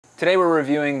Today we're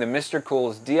reviewing the Mr.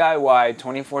 Cool's DIY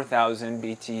 24,000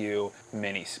 BTU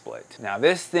mini split. Now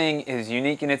this thing is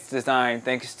unique in its design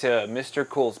thanks to Mr.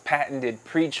 Cool's patented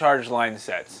pre-charge line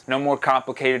sets. No more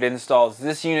complicated installs.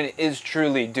 This unit is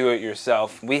truly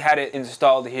do-it-yourself. We had it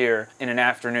installed here in an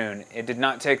afternoon. It did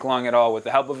not take long at all. With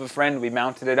the help of a friend, we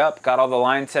mounted it up, got all the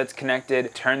line sets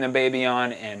connected, turned the baby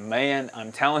on, and man,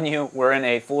 I'm telling you, we're in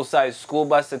a full-size school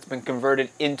bus that's been converted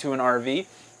into an RV.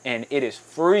 And it is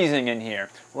freezing in here.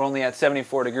 We're only at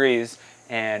 74 degrees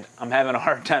and I'm having a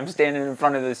hard time standing in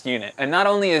front of this unit. And not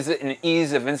only is it an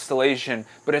ease of installation,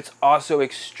 but it's also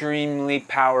extremely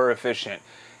power efficient.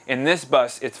 In this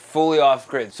bus, it's fully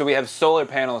off-grid, so we have solar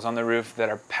panels on the roof that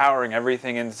are powering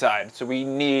everything inside, so we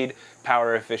need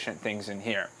power-efficient things in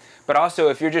here. But also,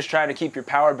 if you're just trying to keep your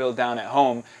power bill down at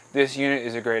home, this unit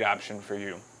is a great option for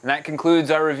you. And that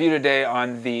concludes our review today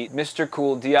on the Mr.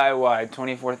 Cool DIY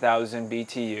 24,000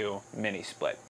 BTU mini split.